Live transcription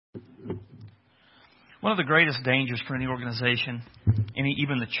One of the greatest dangers for any organization,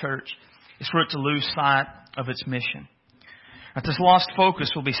 even the church, is for it to lose sight of its mission. That this lost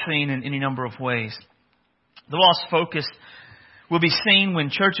focus will be seen in any number of ways. The lost focus will be seen when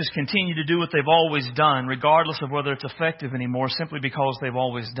churches continue to do what they've always done, regardless of whether it's effective anymore, simply because they've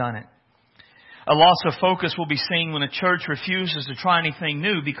always done it. A loss of focus will be seen when a church refuses to try anything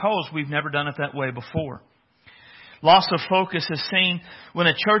new because we've never done it that way before. Loss of focus is seen when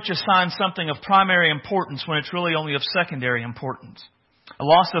a church assigns something of primary importance when it's really only of secondary importance. A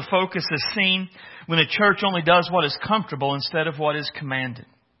loss of focus is seen when a church only does what is comfortable instead of what is commanded.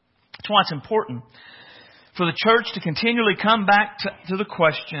 That's why it's important for the church to continually come back to the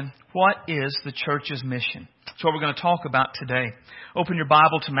question, what is the church's mission? That's what we're going to talk about today. Open your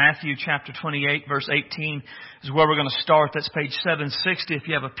Bible to Matthew chapter 28, verse 18 is where we're going to start. That's page 760 if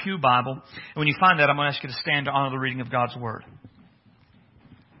you have a pew Bible. And when you find that, I'm going to ask you to stand to honor the reading of God's Word.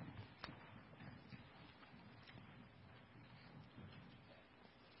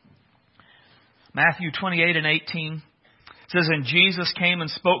 Matthew 28 and 18 says, And Jesus came and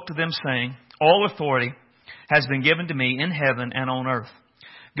spoke to them, saying, All authority has been given to me in heaven and on earth.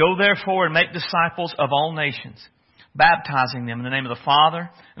 Go therefore and make disciples of all nations, baptizing them in the name of the Father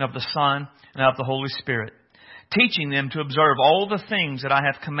and of the Son and of the Holy Spirit, teaching them to observe all the things that I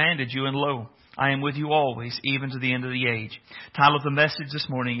have commanded you, and lo, I am with you always, even to the end of the age. The title of the message this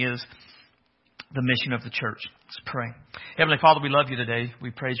morning is The Mission of the Church. Let's pray. Heavenly Father, we love you today.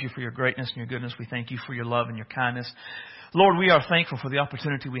 We praise you for your greatness and your goodness. We thank you for your love and your kindness. Lord, we are thankful for the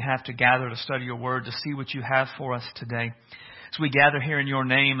opportunity we have to gather to study your word, to see what you have for us today. As we gather here in your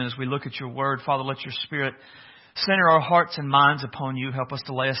name and as we look at your word, Father, let your Spirit center our hearts and minds upon you. Help us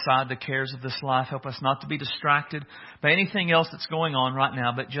to lay aside the cares of this life. Help us not to be distracted by anything else that's going on right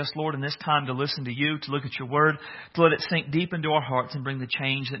now, but just, Lord, in this time to listen to you, to look at your word, to let it sink deep into our hearts and bring the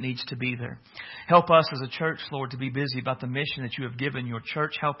change that needs to be there. Help us as a church, Lord, to be busy about the mission that you have given your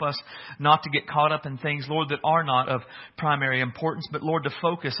church. Help us not to get caught up in things, Lord, that are not of primary importance, but, Lord, to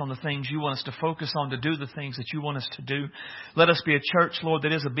focus on the things you want us to focus on, to do the things that you want us to do. Let us be a church, Lord,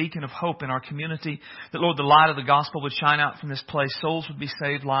 that is a beacon of hope in our community, that, Lord, the light of the gospel would shine out from this place. Souls would be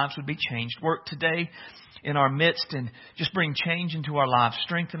saved. Lives would be changed. Work today in our midst and just bring change into our lives.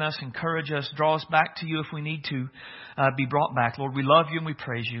 Strengthen us, encourage us, draw us back to you if we need to be brought back. Lord, we love you and we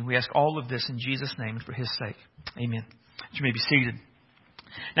praise you. We ask all of this in Jesus' name and for his sake. Amen. You may be seated.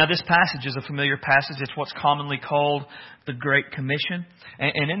 Now, this passage is a familiar passage. It's what's commonly called the Great Commission.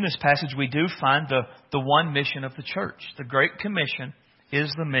 And in this passage, we do find the one mission of the church. The Great Commission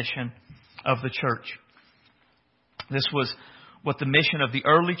is the mission of the church. This was what the mission of the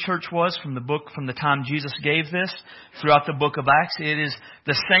early church was from the time Jesus gave this throughout the book of Acts. It is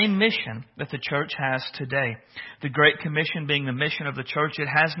the same mission that the church has today. The Great Commission being the mission of the church, it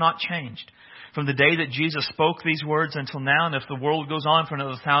has not changed. From the day that Jesus spoke these words until now, and if the world goes on for another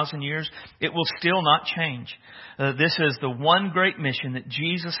 1,000 years, it will still not change. This is the one great mission that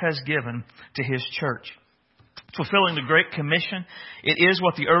Jesus has given to his church. Fulfilling the Great Commission, it is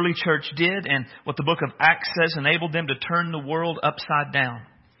what the early church did, and what the book of Acts says enabled them to turn the world upside down.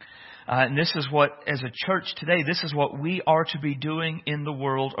 And this is what, as a church today, this is what we are to be doing in the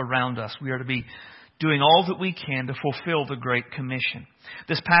world around us. We are to be doing all that we can to fulfill the Great Commission.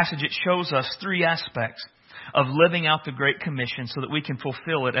 This passage, it shows us three aspects of living out the Great Commission so that we can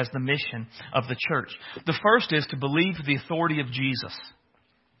fulfill it as the mission of the church. The first is to believe the authority of Jesus.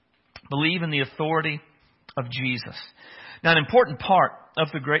 Believe in the authority of Jesus. Now, an important part of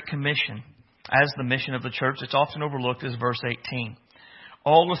the Great Commission as the mission of the church, it's often overlooked, is verse 18.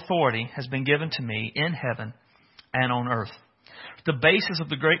 All authority has been given to me in heaven and on earth. The basis of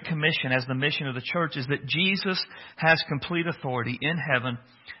the Great Commission as the mission of the church is that Jesus has complete authority in heaven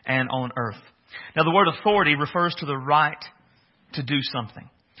and on earth. Now, the word authority refers to the right to do something.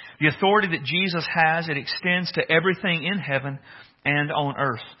 The authority that Jesus has, it extends to everything in heaven and on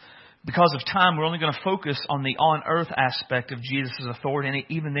earth. Because of time, we're only going to focus on the on-earth aspect of Jesus' authority, and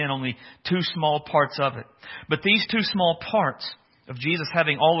even then only two small parts of it. But these two small parts of Jesus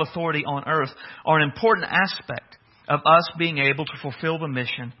having all authority on earth are an important aspect of us being able to fulfill the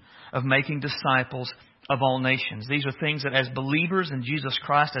mission of making disciples of all nations. These are things that as believers in Jesus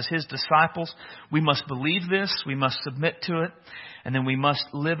Christ, as his disciples, we must believe this, we must submit to it, and then we must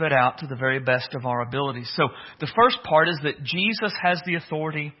live it out to the very best of our abilities. So the first part is that Jesus has the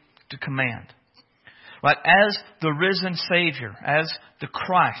authority to command. Right? As the risen Savior, as the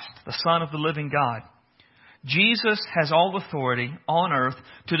Christ, the Son of the living God, Jesus has all authority on earth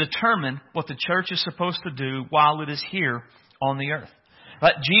to determine what the church is supposed to do while it is here on the earth.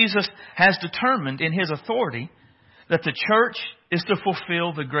 Right? Jesus has determined in his authority that the church is to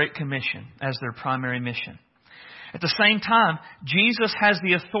fulfill the Great Commission as their primary mission. At the same time, Jesus has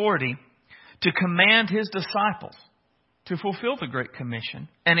the authority to command His disciples to fulfill the Great Commission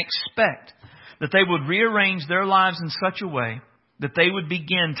and expect that they would rearrange their lives in such a way that they would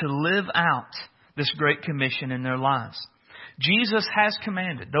begin to live out this Great Commission in their lives. Jesus has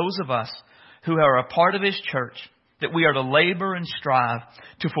commanded those of us who are a part of His church that we are to labor and strive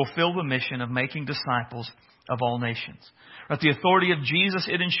to fulfill the mission of making disciples of all nations. But the authority of Jesus,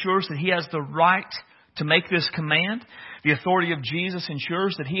 it ensures that He has the right to make this command. The authority of Jesus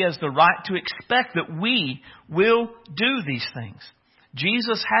ensures that He has the right to expect that we will do these things.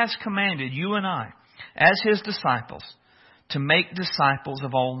 Jesus has commanded you and I, as His disciples, to make disciples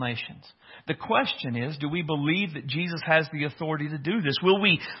of all nations. The question is, do we believe that Jesus has the authority to do this? Will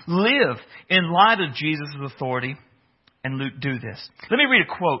we live in light of Jesus' authority and do this? Let me read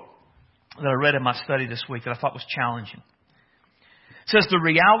a quote that I read in my study this week that I thought was challenging. It says, the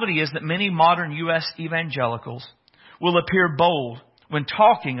reality is that many modern U.S. evangelicals will appear bold when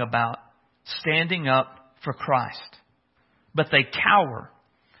talking about standing up for Christ, but they cower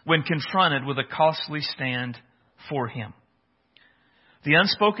when confronted with a costly stand for Him. The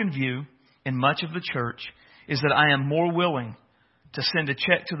unspoken view in much of the church is that I am more willing to send a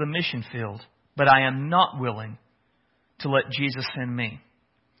check to the mission field, but I am not willing to let Jesus send me.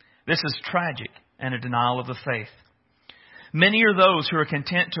 This is tragic and a denial of the faith. Many are those who are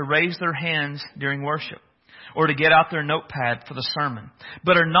content to raise their hands during worship or to get out their notepad for the sermon,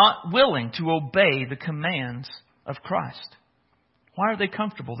 but are not willing to obey the commands of Christ. Why are they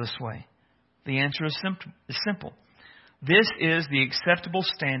comfortable this way? The answer is simple. This is the acceptable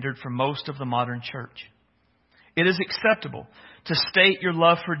standard for most of the modern church. It is acceptable to state your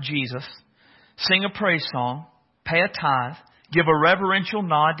love for Jesus, sing a praise song, pay a tithe, give a reverential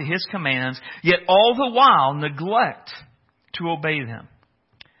nod to His commands, yet all the while neglect to obey them.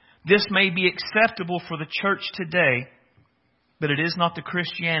 This may be acceptable for the church today, but it is not the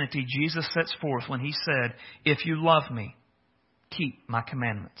Christianity Jesus sets forth when He said, if you love me, keep my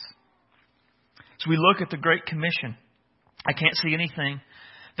commandments. As we look at the Great Commission, I can't see anything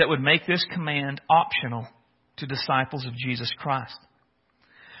that would make this command optional to disciples of Jesus Christ.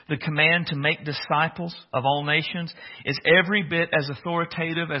 The command to make disciples of all nations is every bit as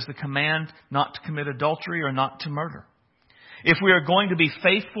authoritative as the command not to commit adultery or not to murder. If we are going to be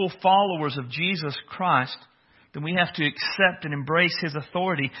faithful followers of Jesus Christ, then we have to accept and embrace His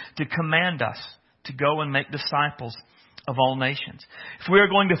authority to command us to go and make disciples of all nations. If we are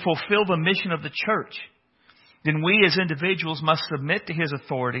going to fulfill the mission of the church, then we as individuals must submit to His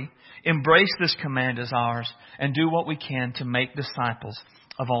authority, embrace this command as ours, and do what we can to make disciples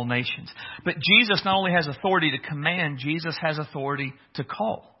of all nations. But Jesus not only has authority to command, Jesus has authority to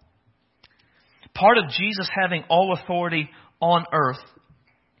call. Part of Jesus having all authority on earth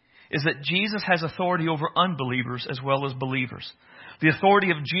is that Jesus has authority over unbelievers as well as believers. The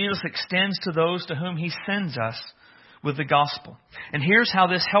authority of Jesus extends to those to whom He sends us with the gospel. And here's how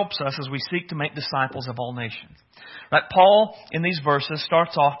this helps us as we seek to make disciples of all nations. Right? Paul, in these verses,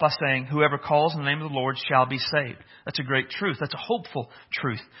 starts off by saying, whoever calls in the name of the Lord shall be saved. That's a great truth. That's a hopeful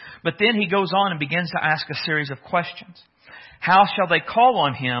truth. But then he goes on and begins to ask a series of questions. How shall they call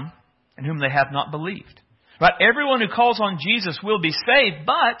on Him in whom they have not believed? Right? Everyone who calls on Jesus will be saved,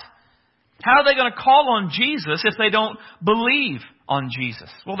 but how are they going to call on Jesus if they don't believe on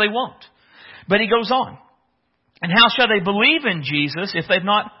Jesus? Well, they won't. But he goes on. And how shall they believe in Jesus if they've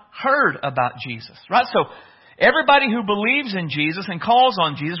not heard about Jesus? Right? So everybody who believes in Jesus and calls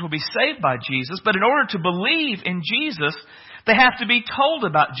on Jesus will be saved by Jesus. But in order to believe in Jesus, they have to be told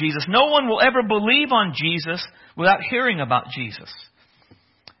about Jesus. No one will ever believe on Jesus without hearing about Jesus.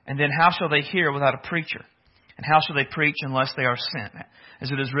 And then how shall they hear without a preacher? And how shall they preach unless they are sent?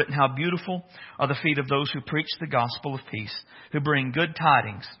 As it is written, how beautiful are the feet of those who preach the gospel of peace, who bring good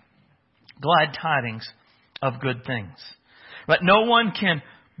tidings, glad tidings of good things. But no one can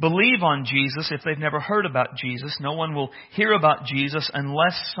believe on Jesus if they've never heard about Jesus. No one will hear about Jesus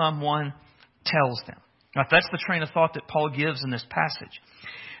unless someone tells them. Now, that's the train of thought that Paul gives in this passage.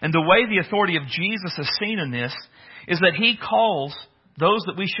 And the way the authority of Jesus is seen in this is that He calls those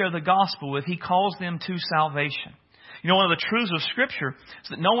that we share the gospel with, He calls them to salvation. You know, one of the truths of Scripture is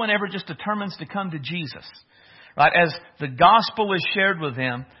that no one ever just determines to come to Jesus. Right? As the gospel is shared with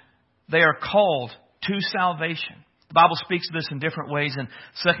them, they are called to salvation. The Bible speaks of this in different ways. In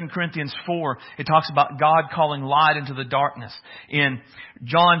 2 Corinthians 4, it talks about God calling light into the darkness. In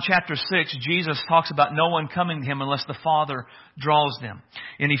John chapter 6, Jesus talks about no one coming to Him unless the Father draws them.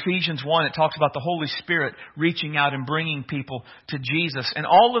 In Ephesians 1, it talks about the Holy Spirit reaching out and bringing people to Jesus. And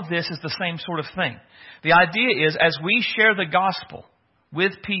all of this is the same sort of thing. The idea is, as we share the gospel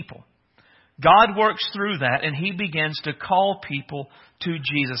with people, God works through that and He begins to call people to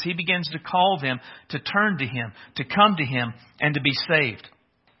Jesus. He begins to call them to turn to Him, to come to Him, and to be saved.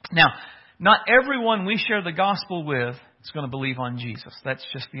 Now, not everyone we share the gospel with is going to believe on Jesus. That's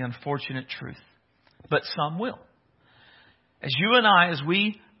just the unfortunate truth. But some will. As you and I, as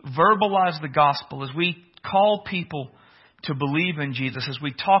we verbalize the gospel, as we call people to believe in Jesus, as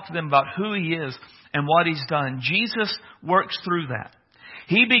we talk to them about who He is and what He's done, Jesus works through that.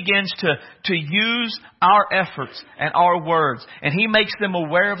 He begins to use our efforts and our words, and He makes them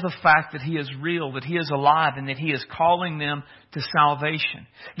aware of the fact that He is real, that He is alive, and that He is calling them to salvation.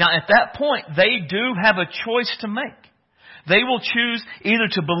 Now, at that point, they do have a choice to make. They will choose either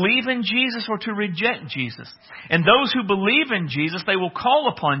to believe in Jesus or to reject Jesus. And those who believe in Jesus, they will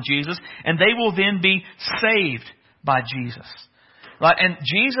call upon Jesus, and they will then be saved by Jesus. Right? And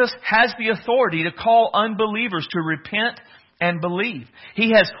Jesus has the authority to call unbelievers to repent and believe.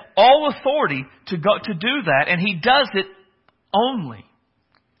 He has all authority to do that, and He does it only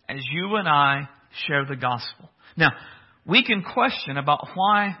as you and I share the gospel. Now, we can question about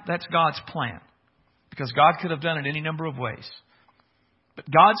why that's God's plan, because God could have done it any number of ways. But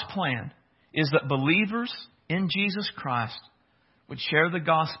God's plan is that believers in Jesus Christ would share the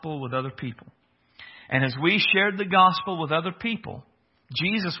gospel with other people. And as we shared the gospel with other people,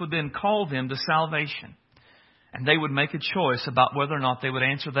 Jesus would then call them to salvation. And they would make a choice about whether or not they would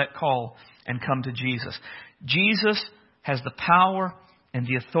answer that call and come to Jesus. Jesus has the power and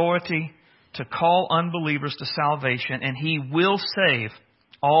the authority to call unbelievers to salvation, and He will save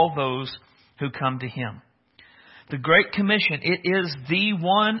all those who come to Him. The Great Commission, it is the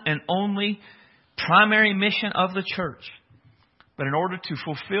one and only primary mission of the church. But in order to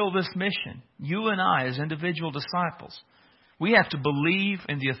fulfill this mission, you and I, as individual disciples, we have to believe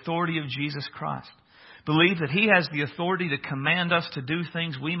in the authority of Jesus Christ. Believe that He has the authority to command us to do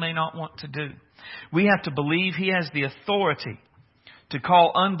things we may not want to do. We have to believe He has the authority to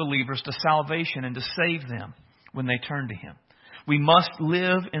call unbelievers to salvation and to save them when they turn to Him. We must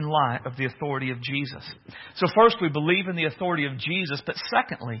live in light of the authority of Jesus. So first, we believe in the authority of Jesus, but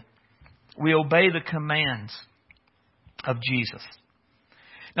secondly, we obey the commands of Jesus.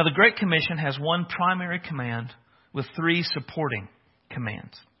 Now, the Great Commission has one primary command with three supporting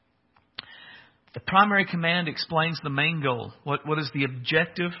commands. The primary command explains the main goal. What is the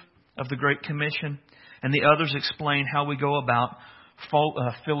objective of the Great Commission? And the others explain how we go about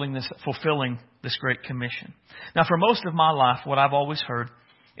fulfilling this Great Commission. Now, for most of my life, what I've always heard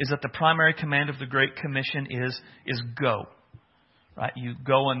is that the primary command of the Great Commission is go. Right? You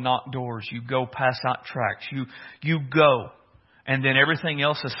go and knock doors. You go pass out tracts. You go. And then everything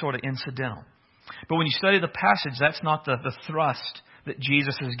else is sort of incidental. But when you study the passage, that's not the thrust that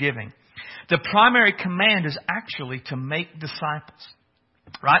Jesus is giving. The primary command is actually to make disciples.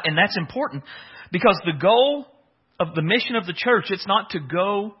 Right? And that's important because the goal of the mission of the church, it's not to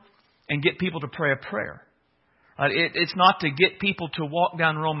go and get people to pray a prayer. It's not to get people to walk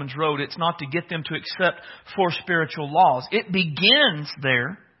down Romans Road. It's not to get them to accept 4 spiritual laws. It begins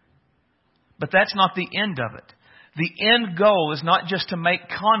there, but that's not the end of it. The end goal is not just to make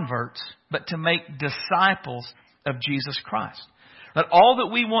converts, but to make disciples of Jesus Christ. That all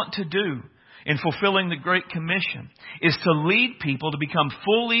that we want to do in fulfilling the Great Commission is to lead people to become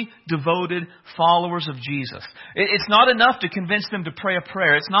fully devoted followers of Jesus. It's not enough to convince them to pray a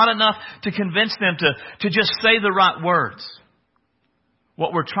prayer. It's not enough to convince them to just say the right words.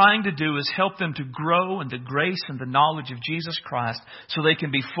 What we're trying to do is help them to grow in the grace and the knowledge of Jesus Christ so they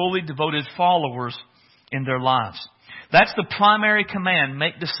can be fully devoted followers in their lives. That's the primary command,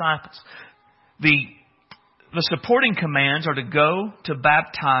 make disciples. The supporting commands are to go, to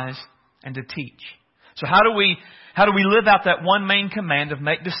baptize, and to teach. So how do we live out that one main command of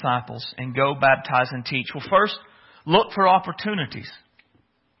make disciples and go, baptize, and teach? Well, first, look for opportunities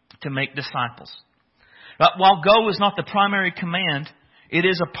to make disciples. But while go is not the primary command, it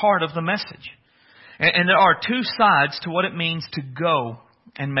is a part of the message. And there are two sides to what it means to go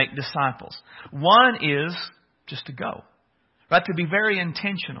and make disciples. One is just to go. Right? To be very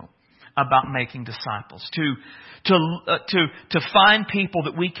intentional about making disciples, to find people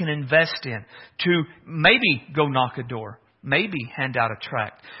that we can invest in, to maybe go knock a door, maybe hand out a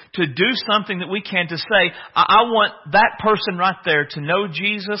tract, to do something that we can to say, I want that person right there to know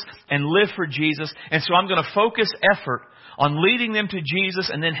Jesus and live for Jesus. And so I'm going to focus effort on leading them to Jesus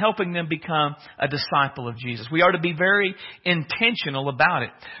and then helping them become a disciple of Jesus. We are to be very intentional about it.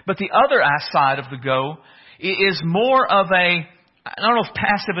 But the other side of the go is more of a, I don't know if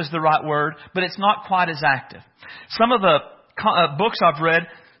passive is the right word, but it's not quite as active. Some of the books I've read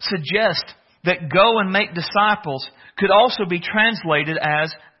suggest that go and make disciples could also be translated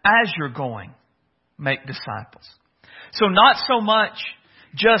as you're going, make disciples. So not so much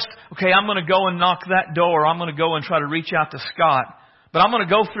just, okay, I'm going to go and knock that door, or I'm going to go and try to reach out to Scott, but I'm going to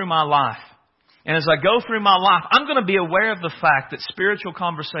go through my life. And as I go through my life, I'm going to be aware of the fact that spiritual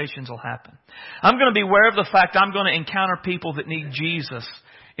conversations will happen. I'm going to be aware of the fact I'm going to encounter people that need Jesus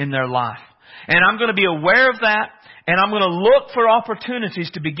in their life. And I'm going to be aware of that, and I'm going to look for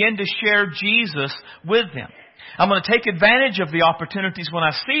opportunities to begin to share Jesus with them. I'm going to take advantage of the opportunities when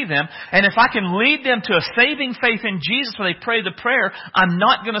I see them. And if I can lead them to a saving faith in Jesus when they pray the prayer, I'm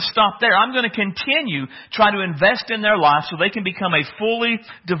not going to stop there. I'm going to continue trying to invest in their life so they can become a fully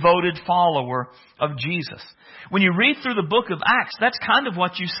devoted follower of Jesus. When you read through the book of Acts, that's kind of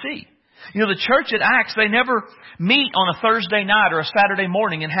what you see. You know, the church at Acts, they never meet on a Thursday night or a Saturday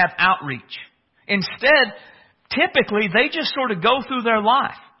morning and have outreach. Instead, typically, they just sort of go through their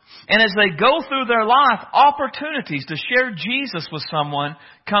life. And as they go through their life, opportunities to share Jesus with someone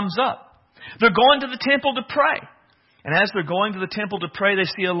comes up. They're going to the temple to pray. And as they're going to the temple to pray, they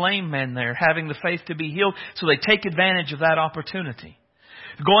see a lame man there having the faith to be healed. So they take advantage of that opportunity.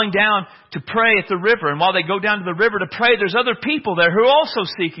 Going down to pray at the river. And while they go down to the river to pray, there's other people there who are also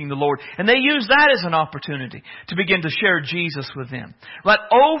seeking the Lord. And they use that as an opportunity to begin to share Jesus with them. Right?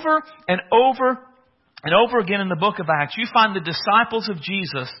 Over and over and over again in the book of Acts, you find the disciples of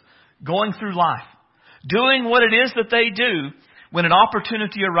Jesus going through life, doing what it is that they do when an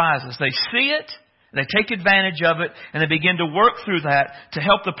opportunity arises. They see it, they take advantage of it, and they begin to work through that to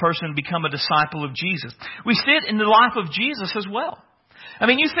help the person become a disciple of Jesus. We see it in the life of Jesus as well. I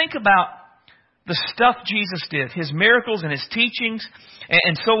mean, you think about the stuff Jesus did, His miracles and His teachings,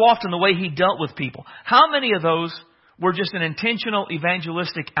 and so often the way He dealt with people. How many of those were just an intentional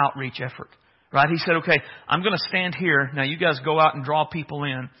evangelistic outreach effort? Right? He said, okay, I'm going to stand here. Now you guys go out and draw people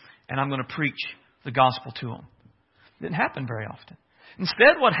in, and I'm going to preach the gospel to them. It didn't happen very often.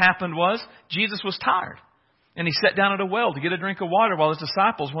 Instead, what happened was Jesus was tired. And He sat down at a well to get a drink of water while His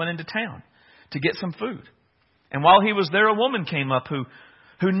disciples went into town to get some food. And while He was there, a woman came up who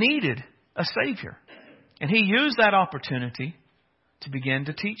needed a Savior. And He used that opportunity to begin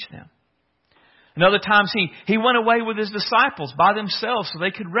to teach them. And other times He went away with His disciples by themselves so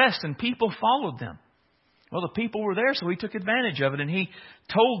they could rest, and people followed them. Well, the people were there, so He took advantage of it, and He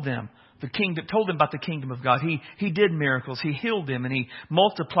told them about the kingdom of God. He did miracles. He healed them, and He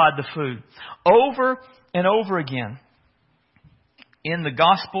multiplied the food. Over and over again in the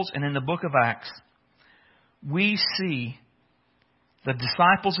Gospels and in the book of Acts, we see the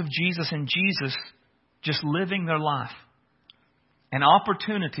disciples of Jesus and Jesus just living their life. And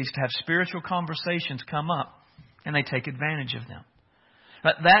opportunities to have spiritual conversations come up, and they take advantage of them.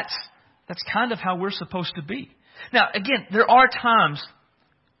 But that's kind of how we're supposed to be. Now, again, there are times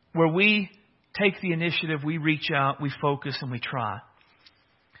where we take the initiative, we reach out, we focus, and we try.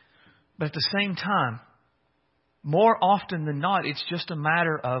 But at the same time, more often than not, it's just a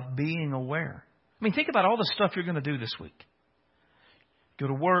matter of being aware. I mean, think about all the stuff you're going to do this week. Go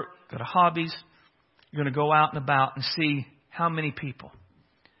to work, go to hobbies. You're going to go out and about and see how many people,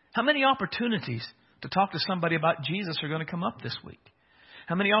 how many opportunities to talk to somebody about Jesus are going to come up this week.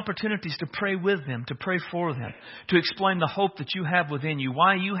 How many opportunities to pray with them, to pray for them, to explain the hope that you have within you,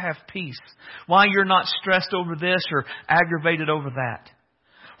 why you have peace, why you're not stressed over this or aggravated over that,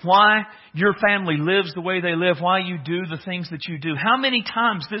 why your family lives the way they live, why you do the things that you do. How many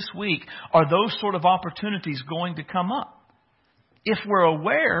times this week are those sort of opportunities going to come up? If we're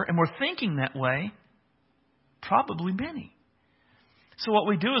aware and we're thinking that way, probably many. So what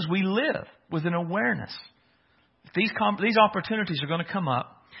we do is we live with an awareness. These opportunities are going to come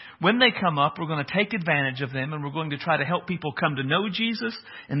up. When they come up, we're going to take advantage of them, and we're going to try to help people come to know Jesus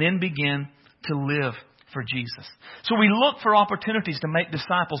and then begin to live for Jesus. So we look for opportunities to make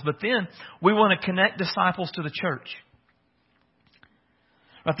disciples, but then we want to connect disciples to the church.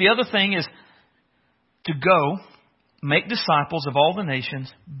 But the other thing is to go make disciples of all the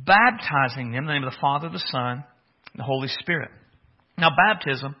nations, baptizing them in the name of the Father, the Son, and the Holy Spirit. Now,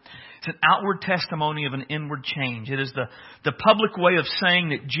 baptism is an outward testimony of an inward change. It is the public way of saying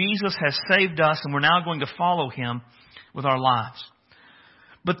that Jesus has saved us and we're now going to follow Him with our lives.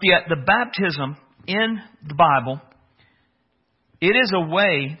 But the baptism in the Bible It is a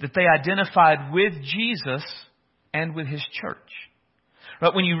way that they identified with Jesus and with His church.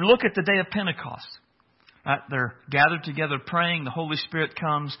 But when you look at the day of Pentecost, right, they're gathered together praying, the Holy Spirit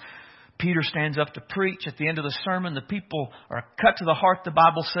comes, Peter stands up to preach. At the end of the sermon, the people are cut to the heart, the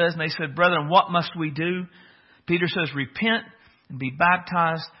Bible says, and they said, "Brethren, what must we do?" Peter says, "Repent and be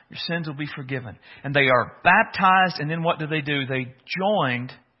baptized. Your sins will be forgiven." And they are baptized, and then what do? They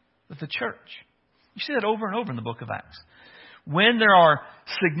joined with the church. You see that over and over in the book of Acts. When there are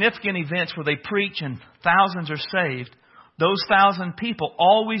significant events where they preach and thousands are saved, those 1,000 people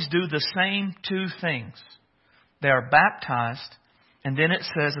always do the same two things. They are baptized, and then it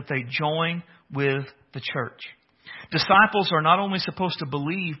says that they join with the church. Disciples are not only supposed to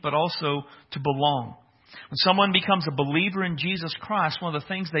believe, but also to belong. When someone becomes a believer in Jesus Christ, one of the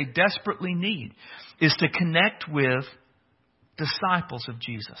things they desperately need is to connect with disciples of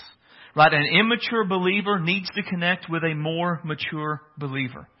Jesus. Right? An immature believer needs to connect with a more mature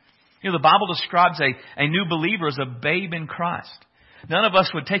believer. You know, the Bible describes a new believer as a babe in Christ. None of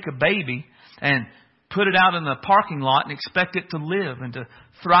us would take a baby and put it out in the parking lot and expect it to live and to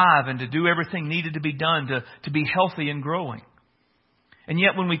thrive and to do everything needed to be done to be healthy and growing. And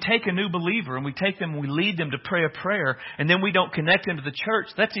yet when we take a new believer and we take them and we lead them to pray a prayer and then we don't connect them to the church,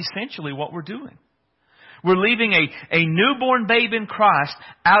 that's essentially what we're doing. We're leaving a newborn babe in Christ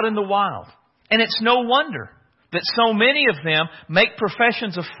out in the wild. And it's no wonder that so many of them make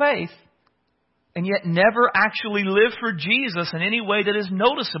professions of faith and yet never actually live for Jesus in any way that is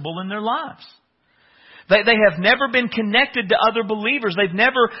noticeable in their lives. They have never been connected to other believers. They've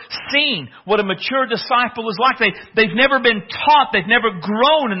never seen what a mature disciple is like. They've never been taught. They've never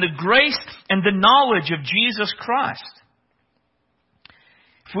grown in the grace and the knowledge of Jesus Christ.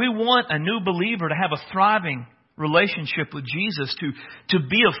 If we want a new believer to have a thriving relationship with Jesus, to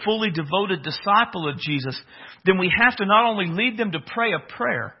be a fully devoted disciple of Jesus, then we have to not only lead them to pray a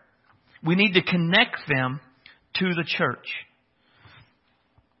prayer, we need to connect them to the church.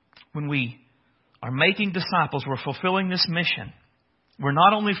 When we are making disciples, we're fulfilling this mission. We're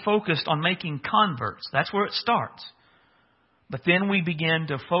not only focused on making converts, that's where it starts, but then we begin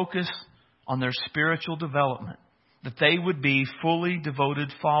to focus on their spiritual development, that they would be fully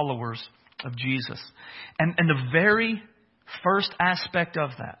devoted followers of Jesus. And the very first aspect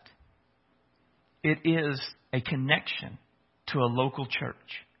of that, it is a connection to a local church.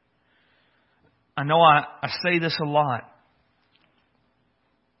 I know I say this a lot,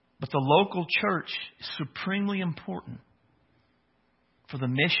 but the local church is supremely important for the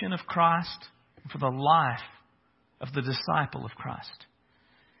mission of Christ and for the life of the disciple of Christ.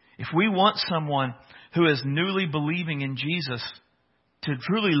 If we want someone who is newly believing in Jesus to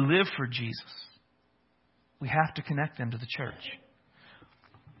truly live for Jesus, we have to connect them to the church.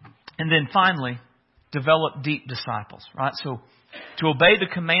 And then finally, develop deep disciples, right? So to obey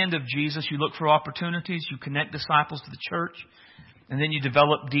the command of Jesus, you look for opportunities, you connect disciples to the church, and then you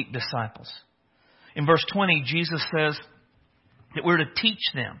develop deep disciples. In verse 20, Jesus says that we're to teach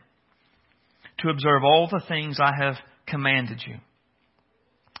them to observe all the things I have commanded you.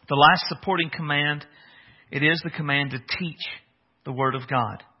 The last supporting command, it is the command to teach the Word of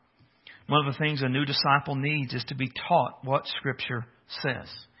God. One of the things a new disciple needs is to be taught what Scripture says.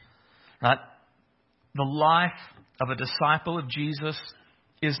 Right? The life of a disciple of Jesus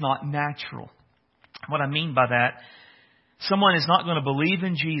is not natural. What I mean by that, someone is not going to believe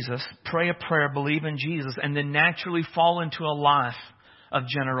in Jesus, pray a prayer, believe in Jesus, and then naturally fall into a life of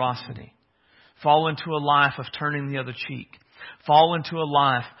generosity. Fall into a life of turning the other cheek. Fall into a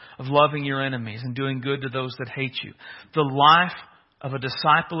life of loving your enemies and doing good to those that hate you. The life of a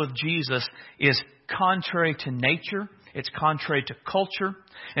disciple of Jesus is contrary to nature. It's contrary to culture.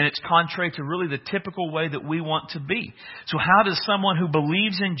 And it's contrary to really the typical way that we want to be. So how does someone who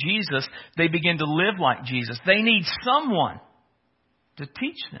believes in Jesus, they begin to live like Jesus? They need someone to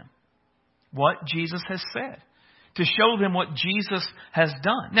teach them what Jesus has said, to show them what Jesus has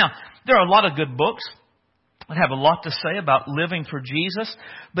done. Now, there are a lot of good books that have a lot to say about living for Jesus,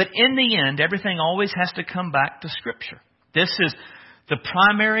 but in the end, everything always has to come back to Scripture. This is the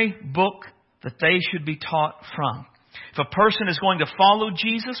primary book that they should be taught from. If a person is going to follow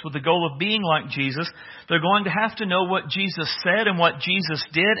Jesus with the goal of being like Jesus, they're going to have to know what Jesus said and what Jesus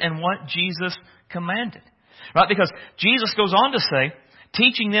did and what Jesus commanded. Right? Because Jesus goes on to say,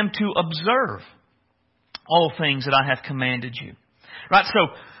 teaching them to observe all things that I have commanded you. Right? So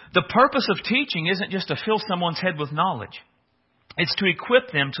the purpose of teaching isn't just to fill someone's head with knowledge. It's to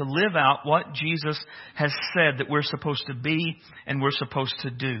equip them to live out what Jesus has said that we're supposed to be and we're supposed to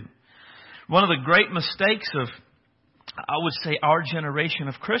do. One of the great mistakes of, I would say, our generation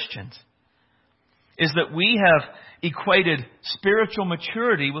of Christians is that we have equated spiritual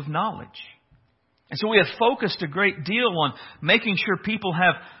maturity with knowledge. And so we have focused a great deal on making sure people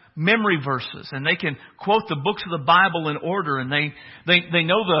have memory verses and they can quote the books of the Bible in order, and they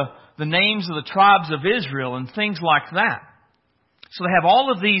know the names of the tribes of Israel and things like that. So they have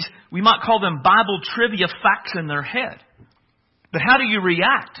all of these, we might call them Bible trivia facts in their head. But how do you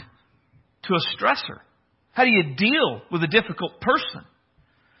react to a stressor? How do you deal with a difficult person?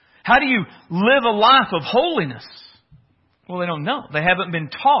 How do you live a life of holiness? Well, they don't know. They haven't been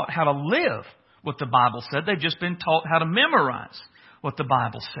taught how to live what the Bible said. They've just been taught how to memorize what the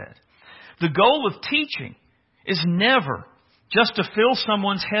Bible said. The goal of teaching is never just to fill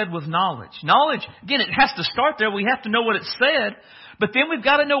someone's head with knowledge. Knowledge, again, it has to start there. We have to know what it said, but then we've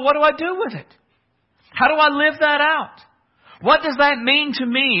got to know, what do I do with it? How do I live that out? What does that mean to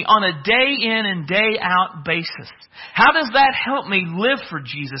me on a day in and day out basis? How does that help me live for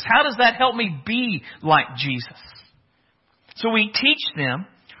Jesus? How does that help me be like Jesus? So we teach them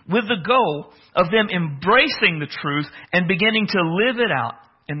with the goal of them embracing the truth and beginning to live it out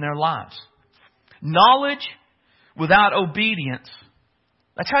in their lives. Knowledge without obedience,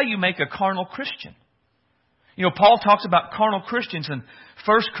 that's how you make a carnal Christian. You know, Paul talks about carnal Christians in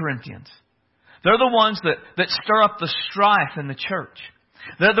 1 Corinthians. They're the ones that stir up the strife in the church.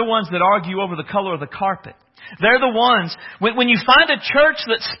 They're the ones that argue over the color of the carpet. They're the ones, when you find a church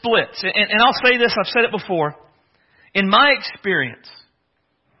that splits, and I'll say this, I've said it before, in my experience,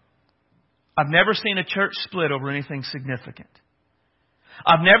 I've never seen a church split over anything significant.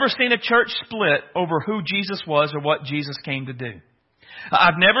 I've never seen a church split over who Jesus was or what Jesus came to do.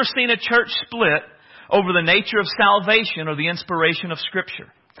 I've never seen a church split over the nature of salvation or the inspiration of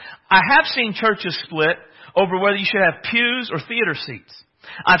Scripture. I have seen churches split over whether you should have pews or theater seats.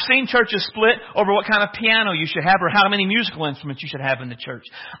 I've seen churches split over what kind of piano you should have or how many musical instruments you should have in the church.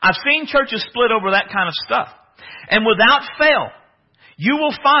 I've seen churches split over that kind of stuff. And without fail, you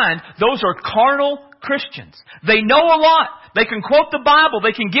will find those are carnal Christians. They know a lot. They can quote the Bible.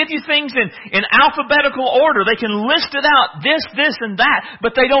 They can give you things in alphabetical order. They can list it out, this, and that,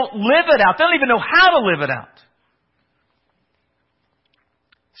 but they don't live it out. They don't even know how to live it out.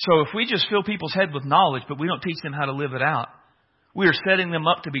 So if we just fill people's head with knowledge, but we don't teach them how to live it out, we are setting them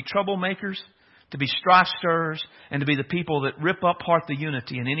up to be troublemakers, to be strife stirrers, and to be the people that rip apart the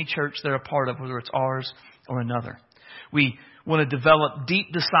unity in any church they're a part of, whether it's ours or another. We want to develop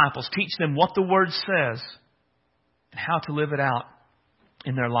deep disciples, teach them what the Word says and how to live it out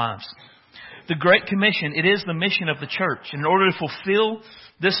in their lives. The Great Commission, it is the mission of the church. And in order to fulfill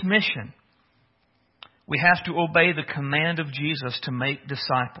this mission, we have to obey the command of Jesus to make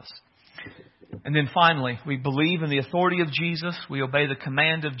disciples. And then finally, we believe in the authority of Jesus, we obey the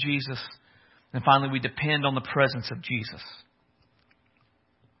command of Jesus, and finally we depend on the presence of Jesus.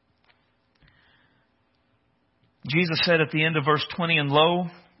 Jesus said at the end of verse 20, "And lo,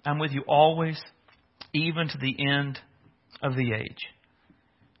 I'm with you always, even to the end of the age."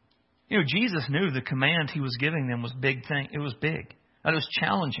 You know, Jesus knew the command He was giving them was big thing. It was big. It was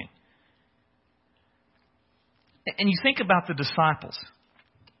challenging. And you think about the disciples.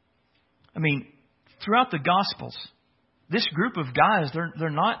 I mean, throughout the Gospels, this group of guys, they're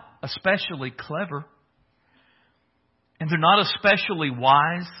not especially clever. And they're not especially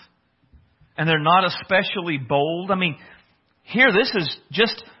wise. And they're not especially bold. I mean, here this is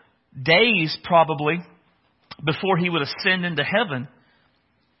just days probably before He would ascend into heaven.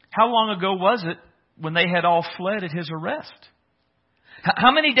 How long ago was it when they had all fled at His arrest?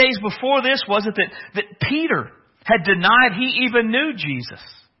 How many days before this was it that Peter had denied he even knew Jesus?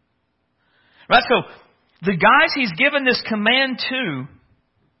 Right? So the guys He's given this command to,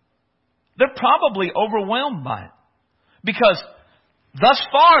 they're probably overwhelmed by it. Because thus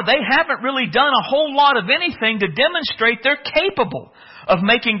far, they haven't really done a whole lot of anything to demonstrate they're capable of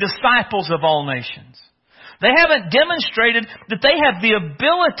making disciples of all nations. They haven't demonstrated that they have the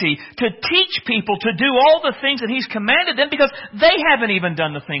ability to teach people to do all the things that He's commanded them, because they haven't even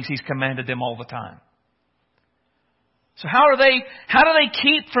done the things He's commanded them all the time. So how do they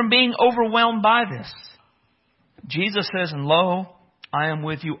keep from being overwhelmed by this? Jesus says, "And lo, I am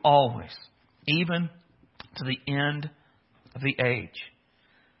with you always, even to the end of the age."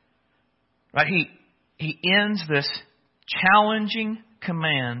 Right? He ends this challenging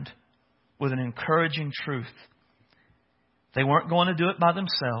command with an encouraging truth. They weren't going to do it by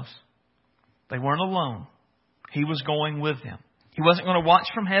themselves. They weren't alone. He was going with them. He wasn't going to watch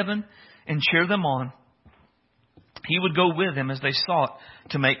from heaven and cheer them on. He would go with them as they sought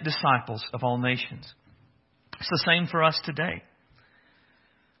to make disciples of all nations. It's the same for us today.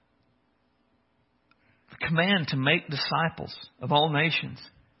 The command to make disciples of all nations.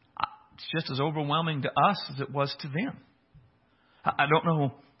 It's just as overwhelming to us as it was to them. I don't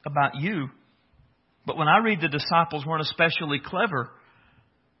know about you, but when I read the disciples weren't especially clever,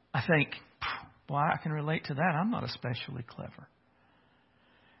 I think, well, I can relate to that. I'm not especially clever.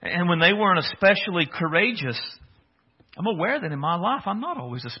 And when they weren't especially courageous, I'm aware that in my life I'm not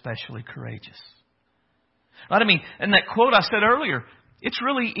always especially courageous. Right? I mean, in that quote I said earlier, it's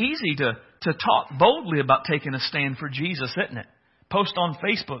really easy to talk boldly about taking a stand for Jesus, isn't it? Post on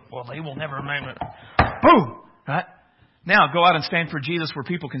Facebook, well, they will never name it. Boom! Right? Now go out and stand for Jesus where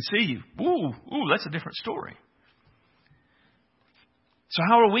people can see you. Ooh, that's a different story. So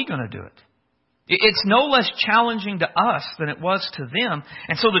how are we going to do it? It's no less challenging to us than it was to them.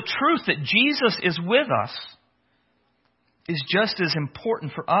 And so the truth that Jesus is with us is just as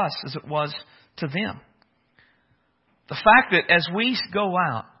important for us as it was to them. The fact that as we go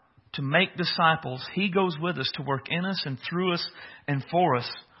out to make disciples, He goes with us to work in us and through us and for us.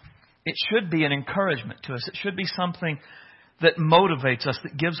 It should be an encouragement to us. It should be something that motivates us,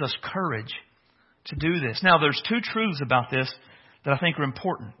 that gives us courage to do this. Now, there's two truths about this that I think are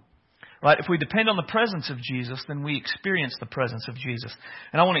important. Right? If we depend on the presence of Jesus, then we experience the presence of Jesus.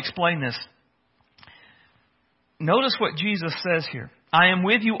 And I want to explain this. Notice what Jesus says here. I am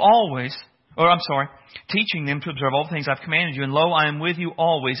with you always, teaching them to observe all the things I've commanded you. And lo, I am with you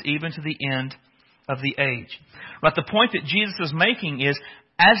always, even to the end of the age. Right? The point that Jesus is making is,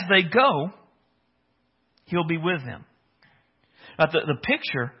 as they go, He'll be with them. Right? The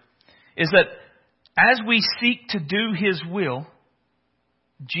picture is that as we seek to do His will,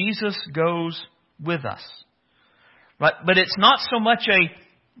 Jesus goes with us. Right? But it's not so much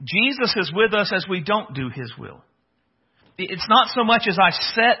Jesus is with us as we don't do His will. It's not so much as I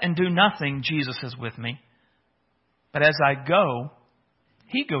sit and do nothing, Jesus is with me. But as I go,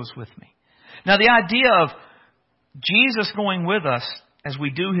 He goes with me. Now the idea of Jesus going with us as we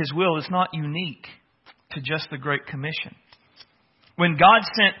do His will is not unique to just the Great Commission. When God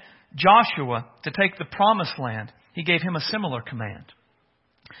sent Joshua to take the promised land, He gave him a similar command.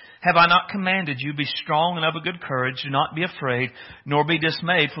 Have I not commanded you, be strong and of a good courage, do not be afraid, nor be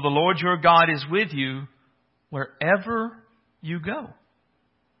dismayed, for the Lord your God is with you wherever you go.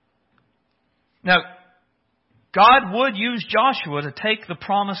 Now, God would use Joshua to take the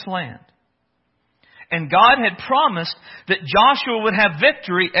promised land. And God had promised that Joshua would have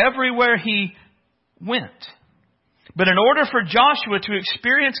victory everywhere he went. But in order for Joshua to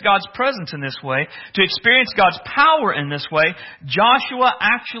experience God's presence in this way, to experience God's power in this way, Joshua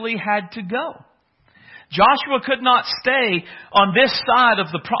actually had to go. Joshua could not stay on this side of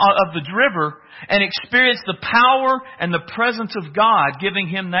the river and experience the power and the presence of God giving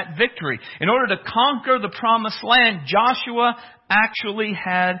him that victory. In order to conquer the promised land, Joshua actually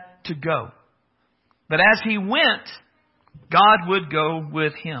had to go. But as he went, God would go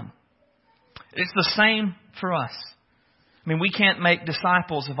with him. It's the same for us. I mean, we can't make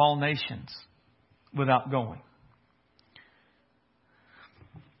disciples of all nations without going.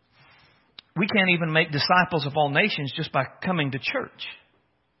 We can't even make disciples of all nations just by coming to church.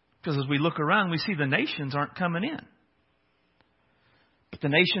 Because as we look around, we see the nations aren't coming in. But the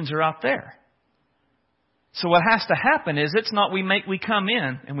nations are out there. So what has to happen is it's not we come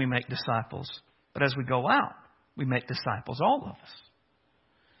in and we make disciples. But as we go out, we make disciples, all of us.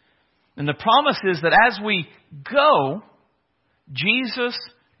 And the promise is that as we go, Jesus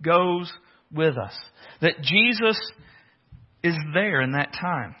goes with us. That Jesus is there in that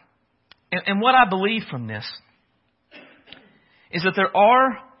time. And what I believe from this is that there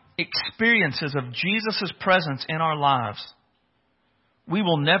are experiences of Jesus' presence in our lives we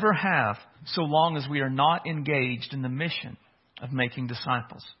will never have so long as we are not engaged in the mission of making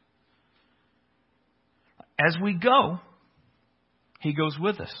disciples. As we go, He goes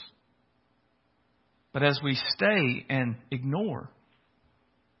with us. But as we stay and ignore,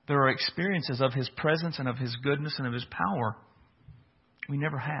 there are experiences of His presence and of His goodness and of His power we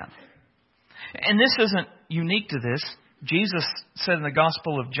never have. And this isn't unique to this. Jesus said in the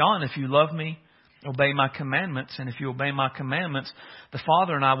Gospel of John, if you love me, obey my commandments. And if you obey my commandments, the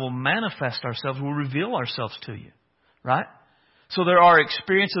Father and I will manifest ourselves, will reveal ourselves to you. Right? So there are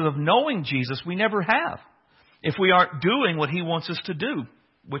experiences of knowing Jesus we never have if we aren't doing what He wants us to do,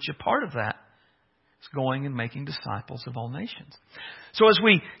 which a part of that is going and making disciples of all nations. So as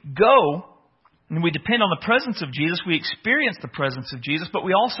we go and we depend on the presence of Jesus, we experience the presence of Jesus, but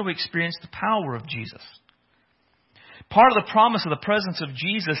we also experience the power of Jesus. Part of the promise of the presence of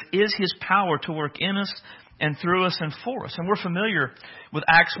Jesus is His power to work in us and through us and for us. And we're familiar with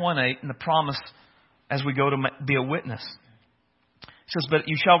Acts 1:8 and the promise as we go to be a witness. It says, but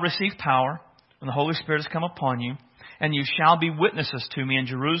you shall receive power when the Holy Spirit has come upon you, and you shall be witnesses to me in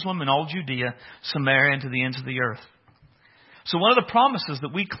Jerusalem and all Judea, Samaria, and to the ends of the earth. So one of the promises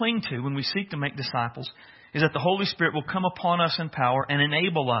that we cling to when we seek to make disciples is that the Holy Spirit will come upon us in power and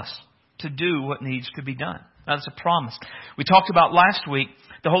enable us to do what needs to be done. That's a promise. We talked about last week,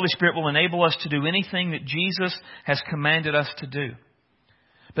 the Holy Spirit will enable us to do anything that Jesus has commanded us to do.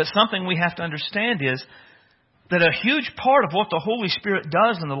 But something we have to understand is that a huge part of what the Holy Spirit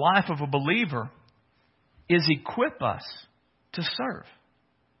does in the life of a believer is equip us to serve.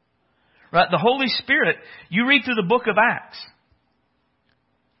 Right? The Holy Spirit, you read through the book of Acts,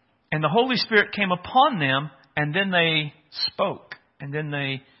 and the Holy Spirit came upon them, and then they spoke, and then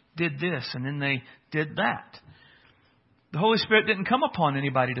they did this, and then they did that. The Holy Spirit didn't come upon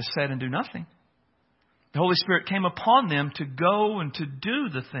anybody to sit and do nothing. The Holy Spirit came upon them to go and to do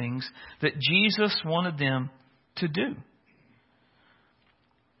the things that Jesus wanted them to do.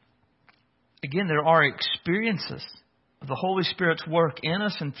 Again, there are experiences of the Holy Spirit's work in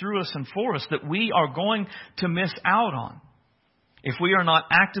us and through us and for us that we are going to miss out on if we are not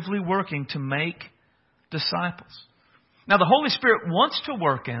actively working to make disciples. Now, the Holy Spirit wants to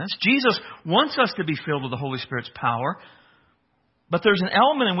work in us. Jesus wants us to be filled with the Holy Spirit's power. But there's an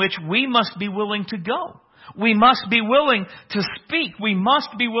element in which we must be willing to go. We must be willing to speak. We must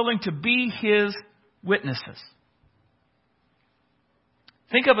be willing to be His witnesses.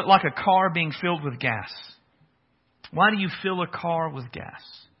 Think of it like a car being filled with gas. Why do you fill a car with gas?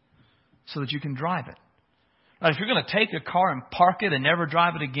 So that you can drive it. Now, if you're going to take a car and park it and never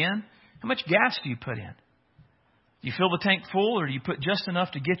drive it again, how much gas do you put in? Do you fill the tank full, or do you put just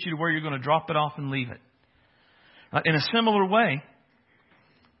enough to get you to where you're going to drop it off and leave it? In a similar way,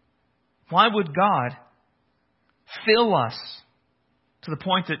 why would God fill us to the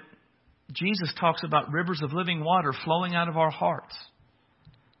point that Jesus talks about rivers of living water flowing out of our hearts?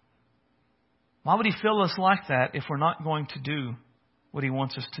 Why would He fill us like that if we're not going to do what He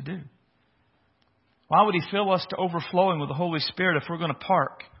wants us to do? Why would He fill us to overflowing with the Holy Spirit if we're going to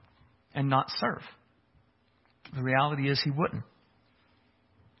park and not serve? The reality is He wouldn't.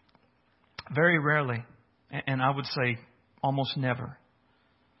 Very rarely, and I would say almost never,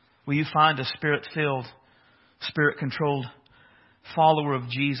 will you find a Spirit-filled, Spirit-controlled follower of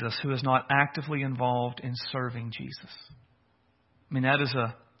Jesus who is not actively involved in serving Jesus. I mean,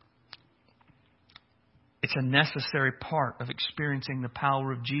 it's a necessary part of experiencing the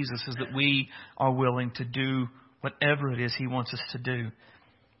power of Jesus, is that we are willing to do whatever it is He wants us to do.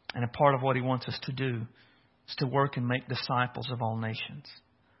 And a part of what He wants us to do is to work and make disciples of all nations.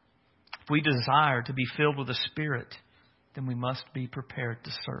 If we desire to be filled with the Spirit, then we must be prepared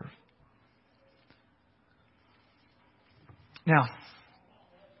to serve. Now,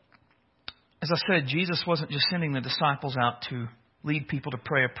 as I said, Jesus wasn't just sending the disciples out to lead people to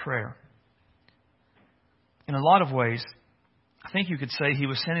pray a prayer. In a lot of ways, I think you could say He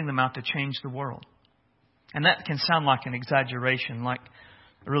was sending them out to change the world. And that can sound like an exaggeration, like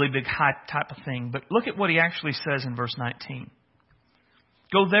a really big hype type of thing. But look at what He actually says in verse 19.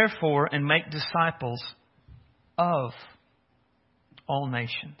 Go therefore and make disciples of all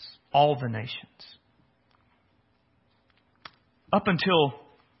nations, all the nations. Up until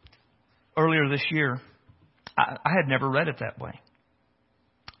earlier this year, I had never read it that way.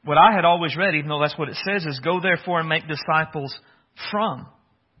 What I had always read, even though that's what it says, is go therefore and make disciples from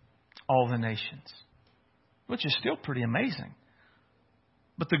all the nations. Which is still pretty amazing.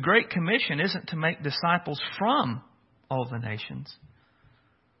 But the Great Commission isn't to make disciples from all the nations,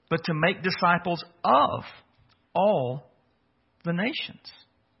 but to make disciples of all the nations.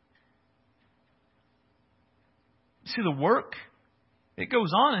 See, the work, it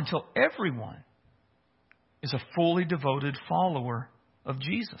goes on until everyone is a fully devoted follower of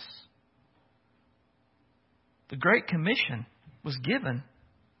Jesus. The Great Commission was given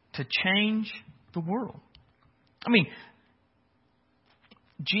to change the world. I mean,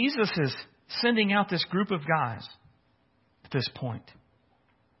 Jesus is sending out this group of guys at this point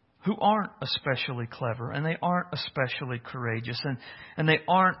who aren't especially clever, and they aren't especially courageous, and they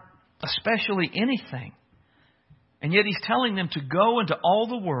aren't especially anything. And yet He's telling them to go into all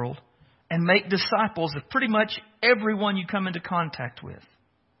the world and make disciples of pretty much everyone you come into contact with.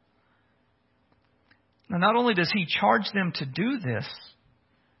 Now, not only does He charge them to do this,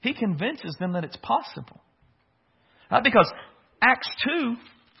 He convinces them that it's possible. Because Acts 2,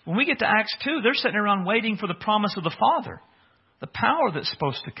 when we get to Acts 2, they're sitting around waiting for the promise of the Father, the power that's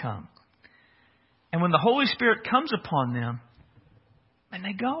supposed to come. And when the Holy Spirit comes upon them, and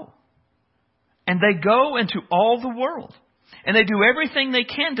they go. And they go into all the world. And they do everything they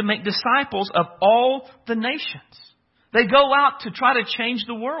can to make disciples of all the nations. They go out to try to change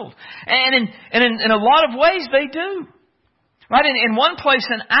the world. And in a lot of ways they do. Right? In one place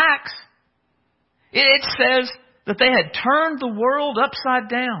in Acts, it says that they had turned the world upside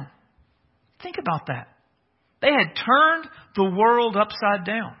down. Think about that. They had turned the world upside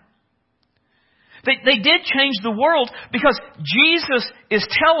down. They did change the world because Jesus is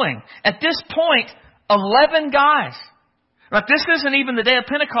telling, at this point, 11 guys. Right? This isn't even the day of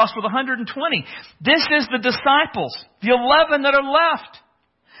Pentecost with 120. This is the disciples, the 11 that are left.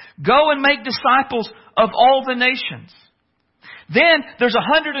 Go and make disciples of all the nations. Then there's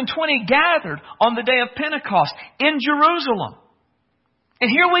 120 gathered on the day of Pentecost in Jerusalem. And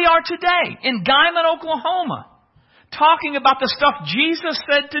here we are today in Guymon, Oklahoma, talking about the stuff Jesus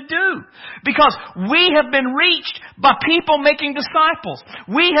said to do. Because we have been reached by people making disciples.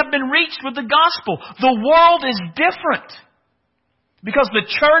 We have been reached with the gospel. The world is different because the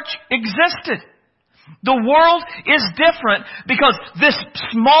church existed. The world is different because this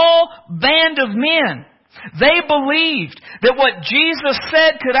small band of men, they believed that what Jesus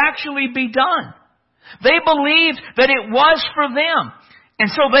said could actually be done. They believed that it was for them. And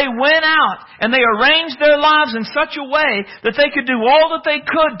so they went out and they arranged their lives in such a way that they could do all that they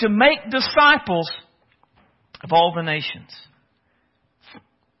could to make disciples of all the nations.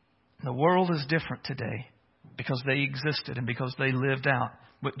 The world is different today because they existed and because they lived out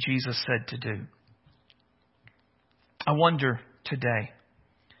what Jesus said to do. I wonder today,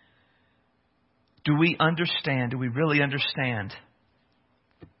 do we really understand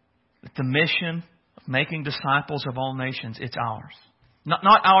that the mission of making disciples of all nations, it's ours?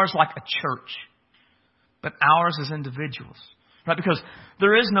 Not ours like a church, but ours as individuals. Right? Because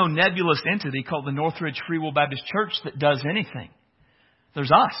there is no nebulous entity called the Northridge Free Will Baptist Church that does anything.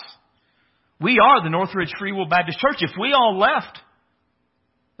 There's us. We are the Northridge Free Will Baptist Church. If we all left,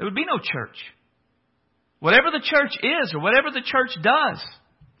 there would be no church. Whatever the church is or whatever the church does,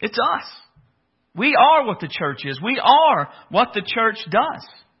 it's us. We are what the church is. We are what the church does.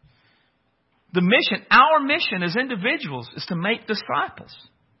 The mission, our mission as individuals is to make disciples.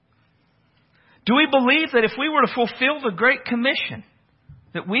 Do we believe that if we were to fulfill the Great Commission,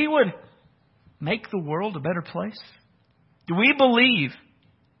 that we would make the world a better place? Do we believe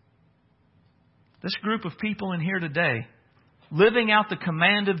this group of people in here today, living out the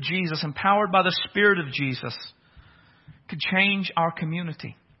command of Jesus, empowered by the Spirit of Jesus, could change our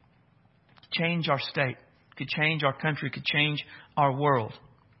community, change our state, could change our country, could change our world?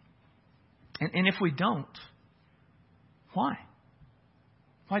 And if we don't, why?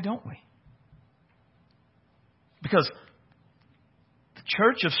 Why don't we? Because the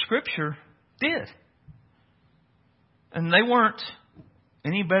church of Scripture did. And they weren't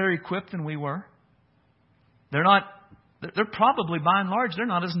any better equipped than we were. They're probably, by and large, they're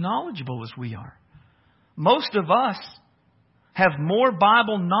not as knowledgeable as we are. Most of us have more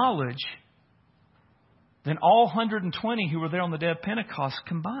Bible knowledge than all 120 who were there on the day of Pentecost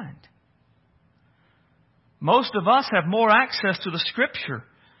combined. Most of us have more access to the Scripture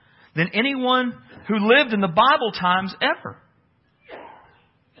than anyone who lived in the Bible times ever.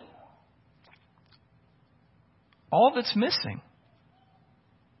 All that's missing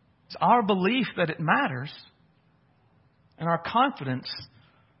is our belief that it matters and our confidence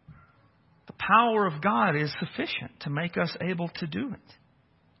the power of God is sufficient to make us able to do it.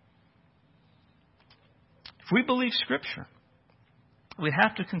 If we believe Scripture, we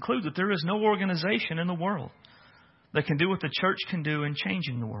have to conclude that there is no organization in the world that can do what the church can do in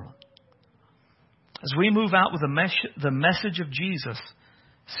changing the world. As we move out with the message of Jesus,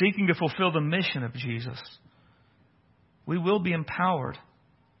 seeking to fulfill the mission of Jesus, we will be empowered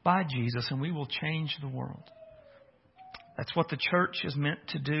by Jesus and we will change the world. That's what the church is meant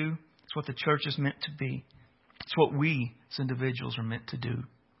to do. It's what the church is meant to be. It's what we as individuals are meant to do.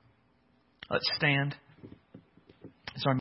 Let's stand.